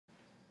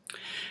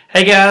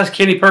Hey guys,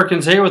 Kenny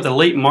Perkins here with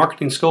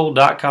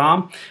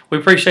EliteMarketingSchool.com. We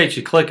appreciate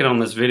you clicking on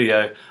this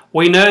video.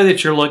 We know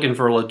that you're looking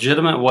for a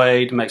legitimate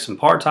way to make some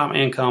part-time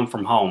income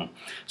from home.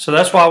 So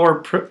that's why we're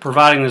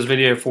providing this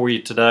video for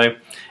you today.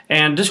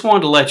 And just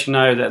wanted to let you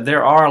know that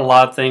there are a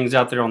lot of things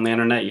out there on the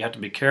internet you have to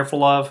be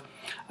careful of.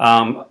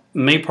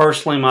 Me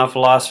personally, my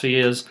philosophy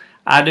is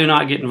I do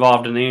not get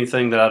involved in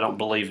anything that I don't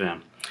believe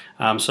in.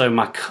 So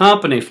my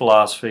company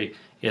philosophy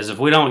is if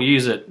we don't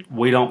use it,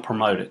 we don't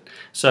promote it.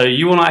 So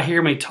you will not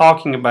hear me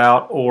talking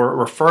about or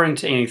referring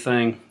to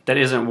anything that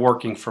isn't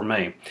working for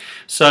me.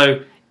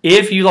 So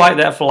if you like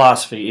that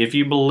philosophy, if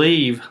you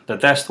believe that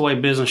that's the way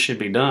business should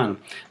be done,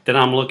 then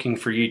I'm looking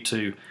for you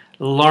to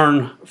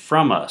learn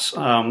from us.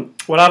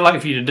 What I'd like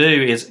for you to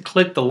do is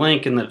click the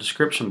link in the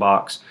description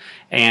box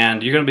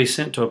and you're going to be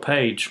sent to a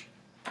page.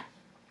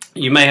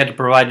 You may have to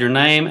provide your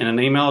name and an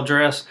email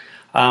address,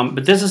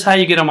 but this is how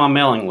you get on my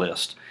mailing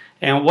list.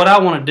 And what I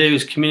want to do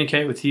is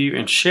communicate with you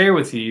and share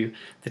with you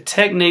the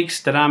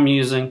techniques that I'm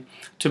using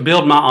to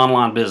build my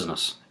online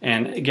business.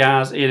 And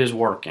guys, it is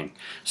working.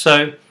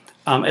 So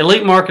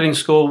Elite Marketing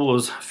School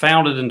was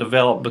founded and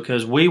developed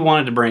because we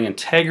wanted to bring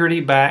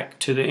integrity back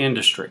to the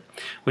industry.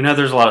 We know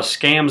there's a lot of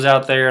scams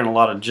out there and a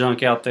lot of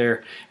junk out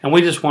there, and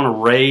we just want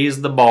to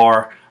raise the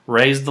bar,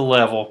 raise the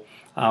level,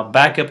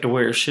 back up to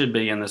where it should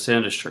be in this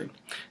industry.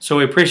 So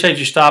we appreciate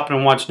you stopping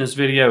and watching this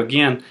video.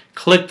 Again,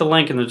 click the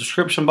link in the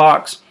description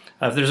box.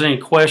 If there's any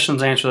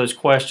questions, answer those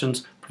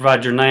questions,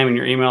 provide your name and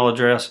your email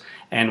address,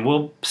 and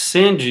we'll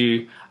send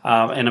you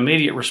an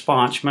immediate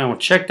response. You may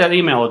want to check that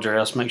email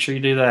address, make sure you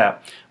do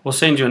that. We'll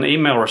send you an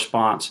email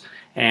response,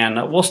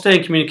 and we'll stay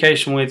in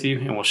communication with you,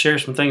 and we'll share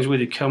some things with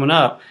you coming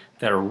up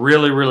that are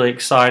really, really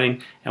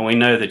exciting, and we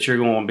know that you're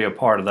going to want to be a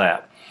part of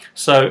that.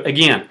 So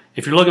again,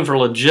 if you're looking for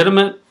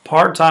legitimate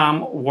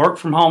part-time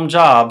work-from-home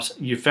jobs,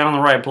 you found the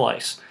right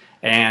place.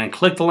 And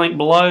click the link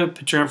below,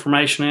 put your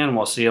information in, and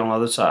we'll see you on the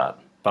other side.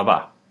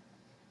 Bye-bye.